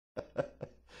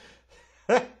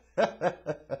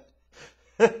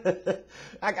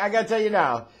I gotta tell you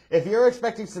now, if you're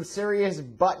expecting some serious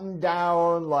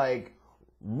button-down, like,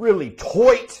 really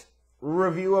tight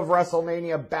review of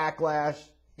WrestleMania Backlash,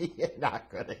 you're not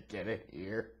gonna get it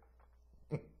here.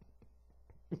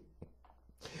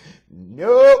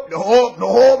 Nope,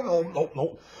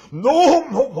 no.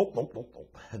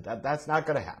 That's not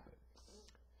gonna happen.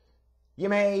 You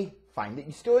may find that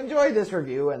you still enjoy this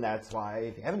review, and that's why,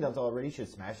 if you haven't done so already, you should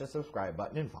smash the subscribe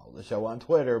button and follow the show on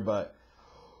Twitter, but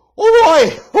oh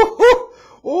boy!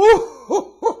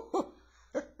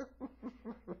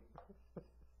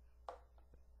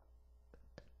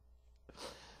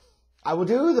 I will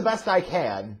do the best I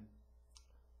can,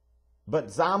 but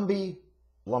zombie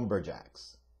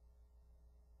lumberjacks.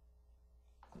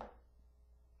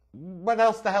 What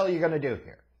else the hell are you going to do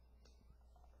here?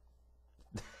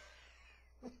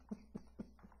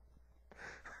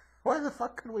 Why the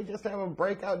fuck couldn't we just have a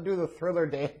breakout and do the Thriller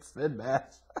dance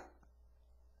mid-match?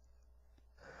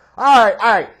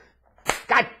 Alright.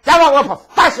 God damn it, we're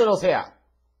professionals here!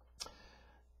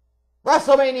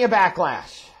 WrestleMania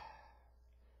Backlash.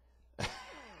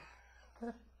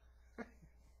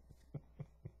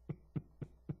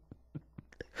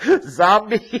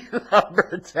 Zombie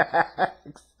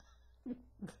lumberjacks.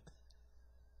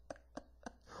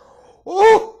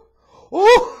 Ooh!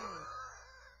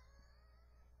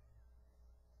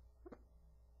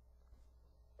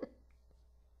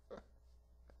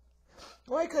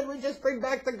 Why couldn't we just bring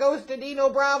back the ghost of Dino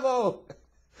Bravo?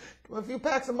 Give him a few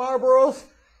packs of Marlboros,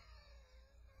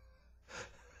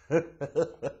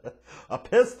 a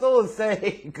pistol, and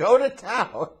say, go to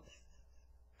town.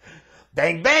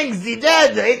 Bang, bang, ze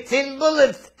dead, 18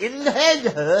 bullets in the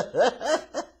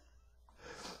head.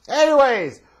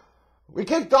 Anyways, we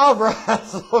kicked off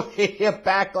WrestleMania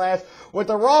Backlash with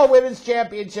the Raw Women's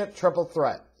Championship triple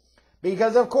threat.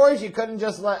 Because, of course, you couldn't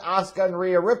just let Asuka and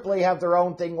Rhea Ripley have their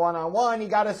own thing one-on-one. You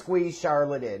got to squeeze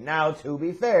Charlotte in. Now, to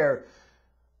be fair,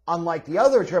 unlike the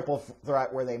other triple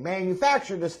threat where they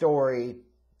manufactured the story,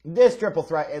 this triple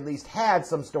threat at least had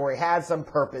some story, had some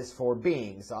purpose for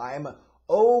being. So I'm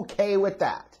okay with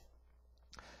that.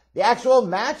 The actual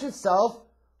match itself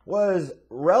was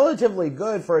relatively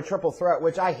good for a triple threat,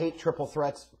 which I hate triple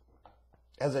threats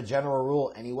as a general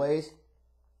rule anyways.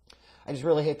 I just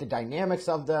really hate the dynamics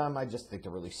of them. I just think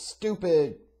they're really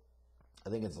stupid.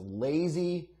 I think it's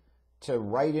lazy to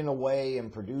write in a way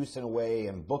and produce in a way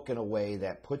and book in a way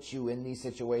that puts you in these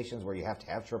situations where you have to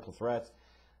have triple threats.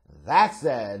 That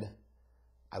said,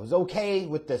 I was okay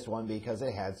with this one because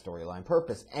it had storyline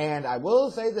purpose. And I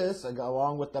will say this,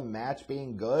 along with the match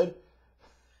being good,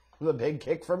 the big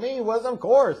kick for me was, of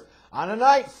course, on a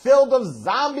night filled with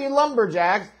zombie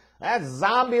lumberjacks, that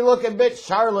zombie-looking bitch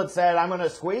Charlotte said, I'm going to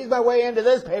squeeze my way into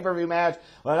this pay-per-view match,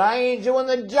 but I ain't doing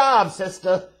the job,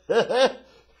 sister.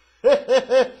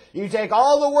 You take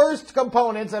all the worst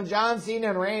components of John Cena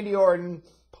and Randy Orton,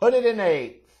 put it in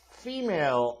a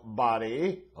female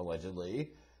body, allegedly,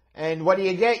 and what do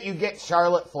you get? You get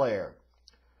Charlotte Flair.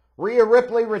 Rhea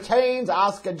Ripley retains,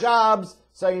 Asuka jobs,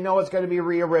 so you know it's going to be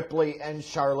Rhea Ripley and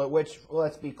Charlotte, which,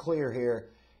 let's be clear here,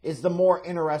 is the more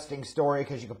interesting story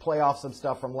because you could play off some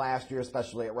stuff from last year,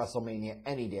 especially at WrestleMania,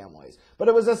 any damn ways. But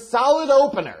it was a solid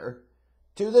opener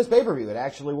to this pay-per-view. It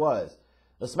actually was.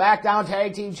 The SmackDown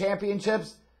Tag Team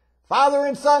Championships, father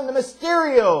and son, the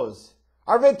Mysterios,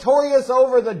 are victorious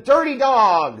over the Dirty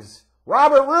Dogs,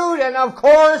 Robert Roode, and of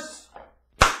course,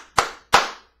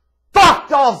 fuck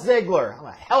Dolph Ziggler. How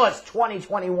the hell it's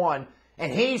 2021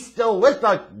 and he's still with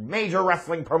the major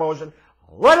wrestling promotion,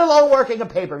 let alone working a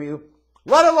pay-per-view.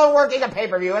 Let alone working a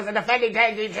pay-per-view as a defending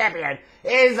tag team champion,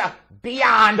 is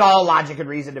beyond all logic and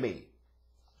reason to be.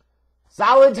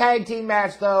 Solid tag team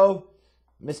match, though.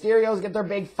 Mysterios get their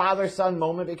big father-son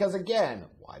moment because, again,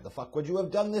 why the fuck would you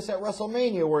have done this at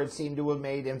WrestleMania where it seemed to have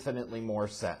made infinitely more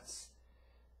sense?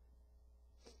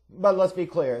 But let's be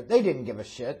clear, they didn't give a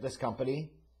shit, this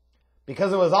company,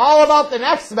 because it was all about the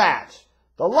next match,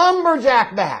 the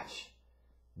Lumberjack match.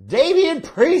 Damian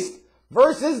Priest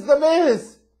versus The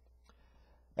Miz.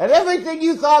 And everything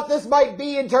you thought this might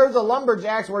be in terms of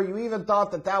lumberjacks, where you even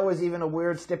thought that that was even a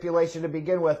weird stipulation to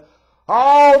begin with.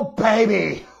 Oh,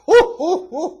 baby!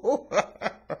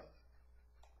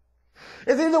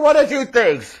 It's either one of two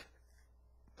things.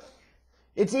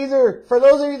 It's either, for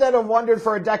those of you that have wondered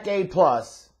for a decade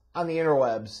plus on the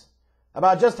interwebs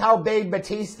about just how big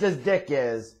Batista's dick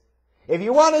is, if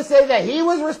you want to say that he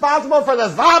was responsible for the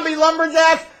zombie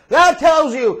lumberjacks, that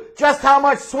tells you just how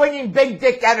much swinging big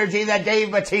dick energy that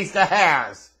Dave Batista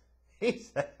has. He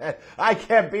said, I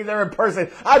can't be there in person.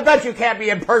 I bet you can't be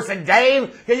in person,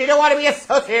 Dave, because you don't want to be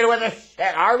associated with this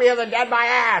shit. Army of the Dead, my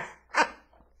ass.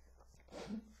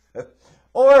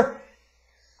 Or,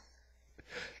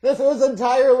 this was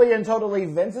entirely and totally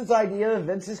Vince's idea,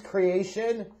 Vince's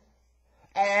creation,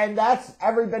 and that's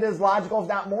every bit as logical, if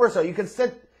not more so. You can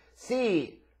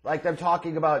see, like them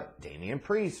talking about Damian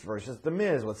Priest versus The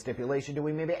Miz. What stipulation do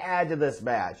we maybe add to this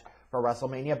match for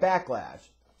WrestleMania Backlash?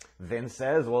 Vince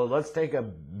says, well, let's take a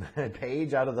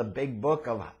page out of the big book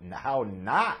of how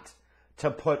not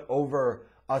to put over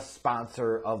a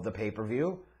sponsor of the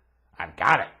pay-per-view. I've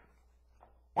got it.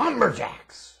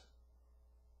 Lumberjacks.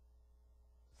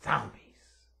 Zombies.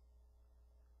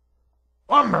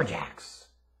 Lumberjacks.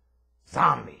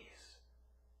 Zombies.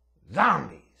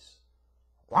 Zombies.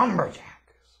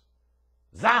 Lumberjacks.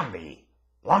 Zombie.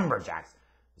 Lumberjacks.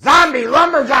 Zombie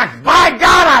Lumberjacks. By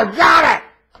God, I've got it.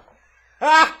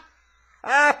 Ha!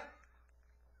 Ha!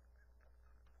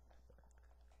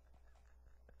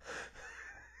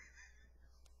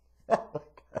 Oh my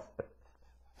God.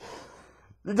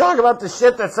 You talk about the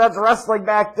shit that sets wrestling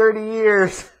back 30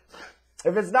 years.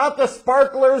 If it's not the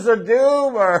Sparklers of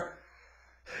Doom, or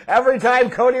every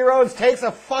time Cody Rhodes takes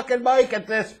a fucking mic at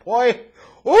this point,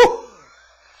 ooh!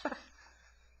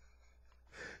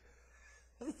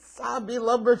 Zombie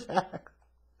Lumberjack.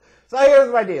 So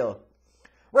here's my deal.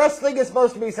 Wrestling is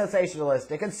supposed to be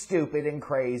sensationalistic and stupid and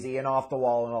crazy and off the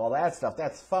wall and all that stuff.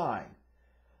 That's fine.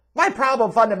 My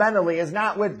problem fundamentally is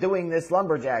not with doing this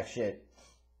lumberjack shit.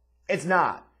 It's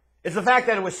not. It's the fact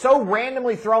that it was so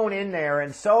randomly thrown in there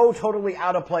and so totally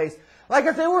out of place. Like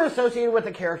if they were associated with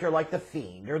a character like The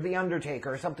Fiend or The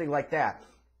Undertaker or something like that,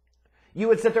 you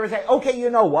would sit there and say, okay, you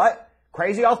know what?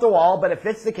 Crazy off the wall, but it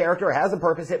fits the character, it has a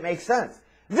purpose, it makes sense.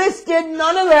 This did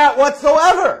none of that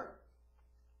whatsoever.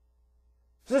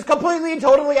 So it's completely and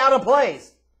totally out of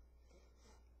place.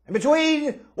 And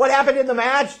between what happened in the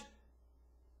match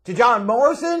to John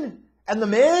Morrison and The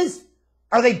Miz,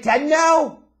 are they dead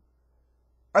now?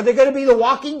 Are they going to be The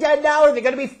Walking Dead now? Are they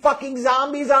going to be fucking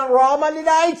zombies on Raw Monday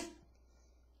night?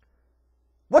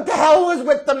 What the hell was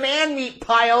with the man meat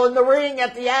pile in the ring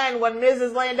at the end when Miz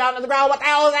is laying down on the ground? What the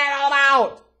hell is that all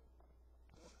about?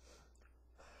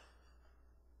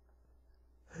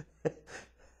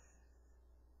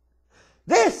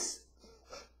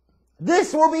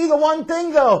 This will be the one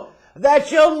thing, though,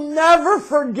 that you'll never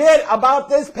forget about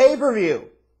this pay-per-view.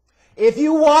 If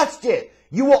you watched it,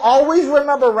 you will always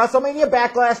remember WrestleMania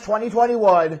Backlash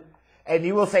 2021, and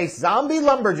you will say Zombie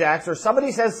Lumberjacks, or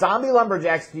somebody says Zombie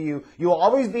Lumberjacks to you, you will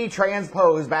always be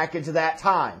transposed back into that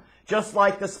time, just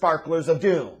like the Sparklers of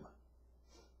Doom.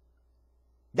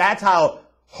 That's how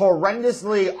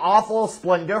horrendously awful,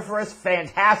 splendiferous,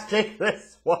 fantastic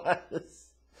this was.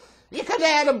 You could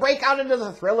have had him break out into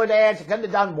the Thriller dance. You couldn't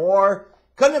have done more.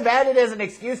 Couldn't have had it as an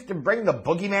excuse to bring the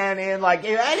boogeyman in. Like,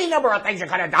 any number of things you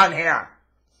could have done here.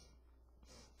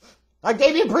 Like,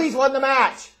 Damian Priest won the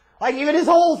match. Like, even his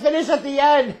whole finish at the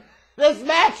end. This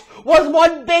match was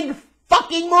one big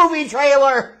fucking movie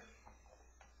trailer.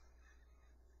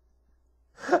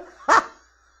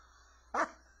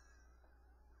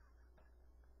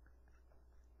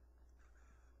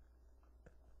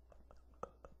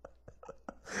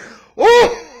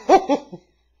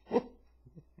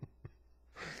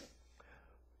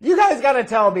 You guys gotta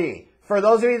tell me, for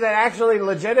those of you that actually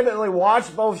legitimately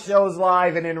watch both shows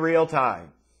live and in real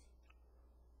time,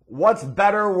 what's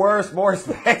better, worse, more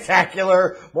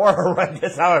spectacular, more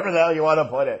horrendous, however the hell you want to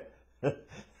put it?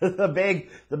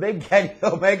 the big Kenny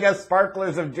Omega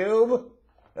Sparklers of Doom?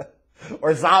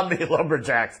 Or Zombie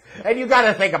Lumberjacks? And you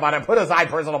gotta think about it, put aside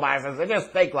personal biases, and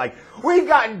just think like, we've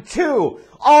gotten two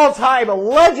all-time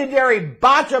legendary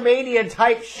Botchamania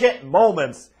type shit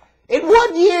moments in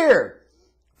 1 year.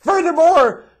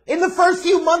 Furthermore, in the first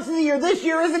few months of the year, this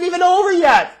year isn't even over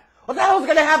yet. What the hell's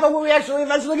gonna happen when we actually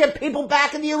eventually get people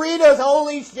back in the arenas?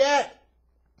 Holy shit.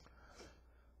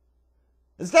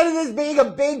 Instead of this being a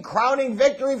big crowning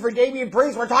victory for Damian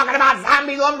Priest, we're talking about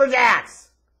Zombie Lumberjacks.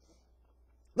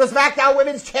 The SmackDown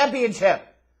Women's Championship.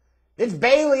 It's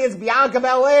Bayley, it's Bianca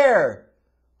Belair.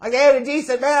 Like, they had a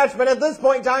decent match, but at this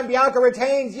point in time, Bianca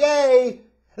retains. Yay!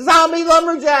 Zombie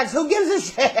Lumberjacks, who gives a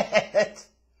shit?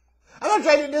 I'm not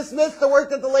trying to dismiss the work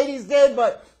that the ladies did,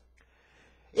 but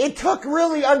it took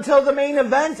really until the main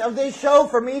event of this show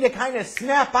for me to kind of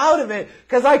snap out of it,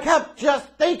 because I kept just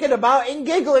thinking about and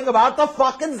giggling about the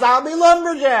fucking Zombie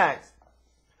Lumberjacks.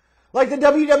 Like the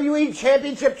WWE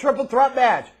Championship Triple Threat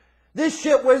match. This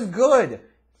shit was good.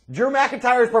 Drew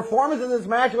McIntyre's performance in this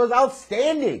match was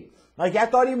outstanding. Like, I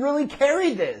thought he really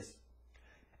carried this.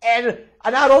 And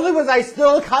not only was I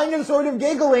still kind of sort of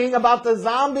giggling about the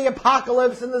zombie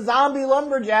apocalypse and the zombie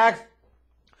lumberjacks,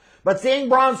 but seeing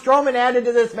Braun Strowman added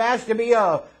to this match to be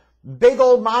a big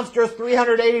old monstrous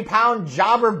 380-pound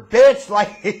jobber bitch,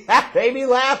 like, that made me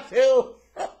laugh too.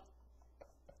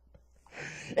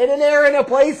 In an era and a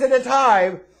place and a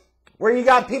time where you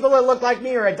got people that look like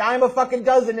me or a dime a fucking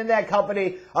dozen in that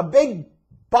company, a big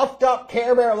buffed up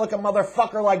Care Bear looking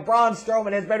motherfucker like Braun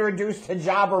Strowman has been reduced to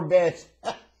jobber bitch.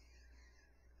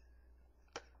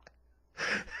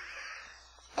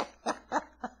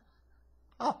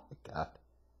 Oh my God.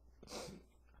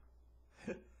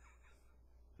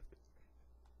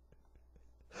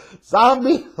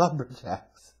 Zombie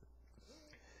lumberjacks.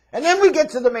 And then we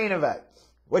get to the main event,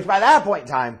 which by that point in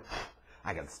time,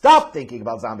 I can stop thinking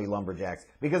about zombie lumberjacks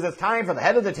because it's time for the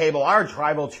head of the table, our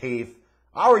tribal chief,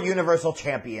 our universal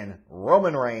champion,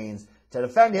 Roman Reigns, to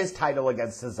defend his title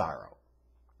against Cesaro.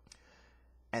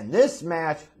 And this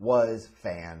match was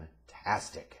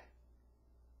fantastic.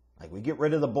 Like, we get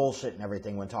rid of the bullshit and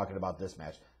everything when talking about this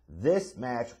match. This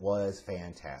match was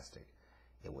fantastic.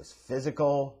 It was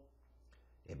physical.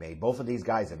 It made both of these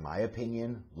guys, in my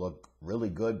opinion, look really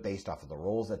good based off of the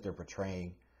roles that they're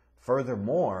portraying.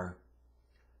 Furthermore,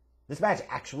 this match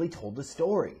actually told the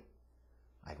story.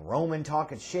 Like Roman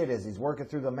talking shit as he's working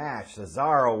through the match,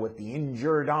 Cesaro with the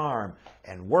injured arm,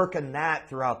 and working that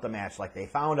throughout the match. Like they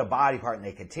found a body part and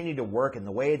they continue to work in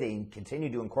the way they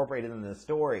continue to incorporate it into the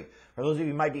story. For those of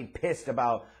you who might be pissed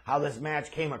about how this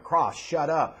match came across, shut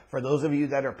up. For those of you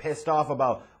that are pissed off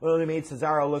about, well, they made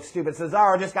Cesaro look stupid.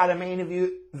 Cesaro just got a main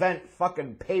event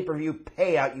fucking pay-per-view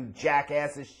payout, you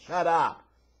jackasses. Shut up.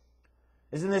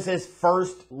 Isn't this his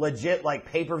first legit, like,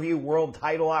 pay-per-view world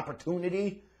title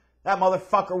opportunity? That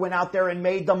motherfucker went out there and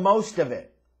made the most of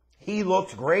it. He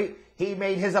looked great. He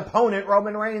made his opponent,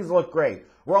 Roman Reigns, look great.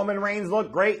 Roman Reigns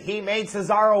looked great. He made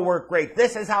Cesaro work great.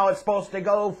 This is how it's supposed to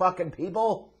go, fucking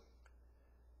people.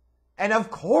 And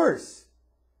of course,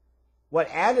 what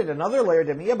added another layer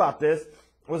to me about this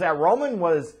was that Roman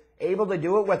was able to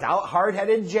do it without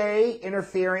hard-headed Jay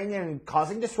interfering and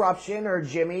causing disruption or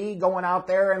Jimmy going out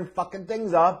there and fucking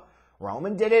things up.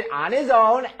 Roman did it on his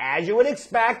own, as you would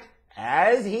expect,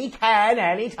 as he can,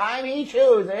 anytime he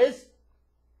chooses. It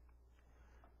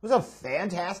was a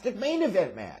fantastic main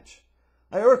event match.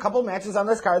 There were a couple matches on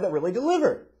this card that really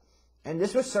delivered. And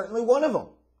this was certainly one of them.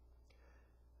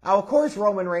 Now, of course,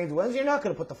 Roman Reigns wins. You're not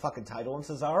going to put the fucking title on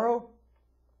Cesaro.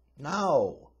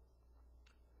 No.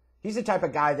 He's the type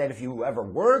of guy that if you ever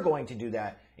were going to do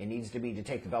that, it needs to be to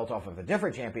take the belt off of a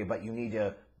different champion, but you need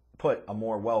to put a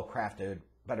more well-crafted,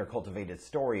 better cultivated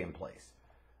story in place.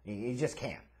 You just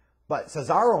can't. But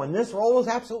Cesaro in this role was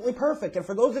absolutely perfect. And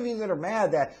for those of you that are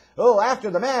mad that, oh,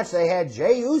 after the match they had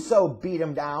Jey Uso beat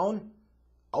him down.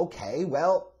 Okay,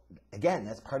 well, again,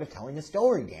 that's part of telling the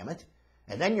story, damn it.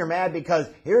 And then you're mad because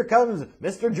here comes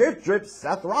Mr. Drip Drip,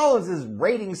 Seth Rollins'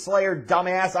 rating slayer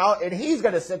dumbass out, and he's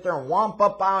going to sit there and womp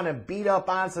up on and beat up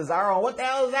on Cesaro. What the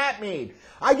hell does that mean?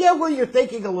 I get where you're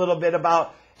thinking a little bit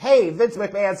about, hey, Vince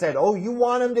McMahon said, oh, you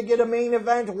want him to get a main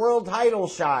event world title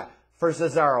shot for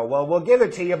Cesaro. Well, we'll give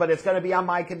it to you, but it's going to be on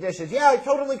my conditions. Yeah, it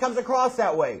totally comes across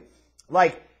that way.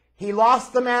 Like, he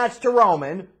lost the match to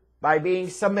Roman by being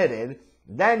submitted.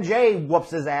 Then Jay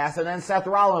whoops his ass, and then Seth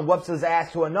Rollins whoops his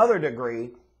ass to another degree.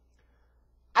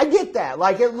 I get that.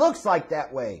 Like, it looks like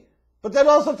that way. But then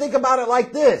also think about it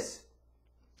like this.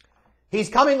 He's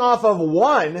coming off of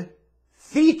one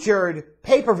featured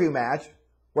pay-per-view match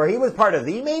where he was part of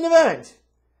the main event.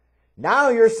 Now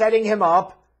you're setting him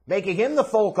up, making him the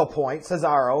focal point,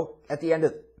 Cesaro, at the end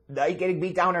of the night, getting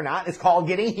beat down or not. It's called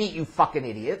getting heat, you fucking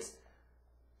idiots.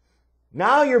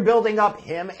 Now you're building up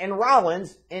him and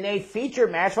Rollins in a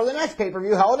featured match for the next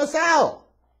pay-per-view, Hell in a Cell.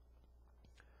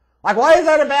 Like, why is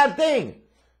that a bad thing?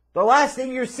 The last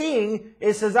thing you're seeing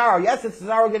is Cesaro. Yes, it's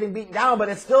Cesaro getting beaten down, but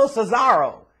it's still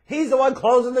Cesaro. He's the one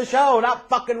closing the show, not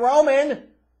fucking Roman.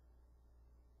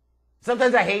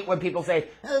 Sometimes I hate when people say,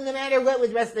 oh, no matter what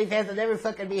with wrestling fans, I'll never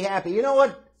fucking be happy. You know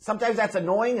what? Sometimes that's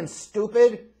annoying and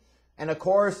stupid, and of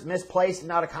course, misplaced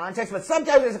and out of context, but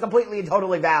sometimes it's completely and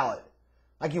totally valid.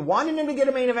 Like, you wanted him to get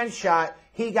a main event shot,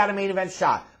 he got a main event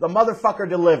shot. The motherfucker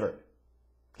delivered.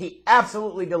 He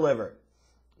absolutely delivered.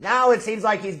 Now it seems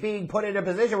like he's being put in a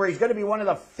position where he's going to be one of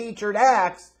the featured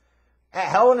acts at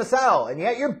Hell in a Cell, and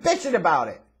yet you're bitching about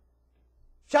it.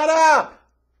 Shut up!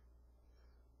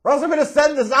 We're also going to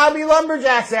send the zombie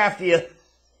lumberjacks after you.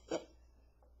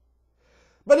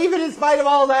 But even in spite of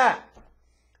all that,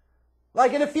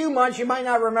 like in a few months, you might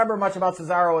not remember much about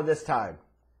Cesaro at this time.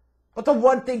 But the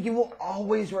one thing you will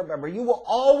always remember,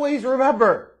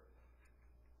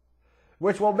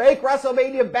 which will make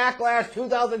WrestleMania Backlash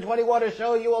 2021 a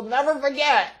show you will never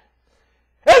forget,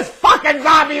 is fucking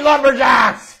Zombie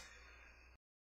Lumberjacks!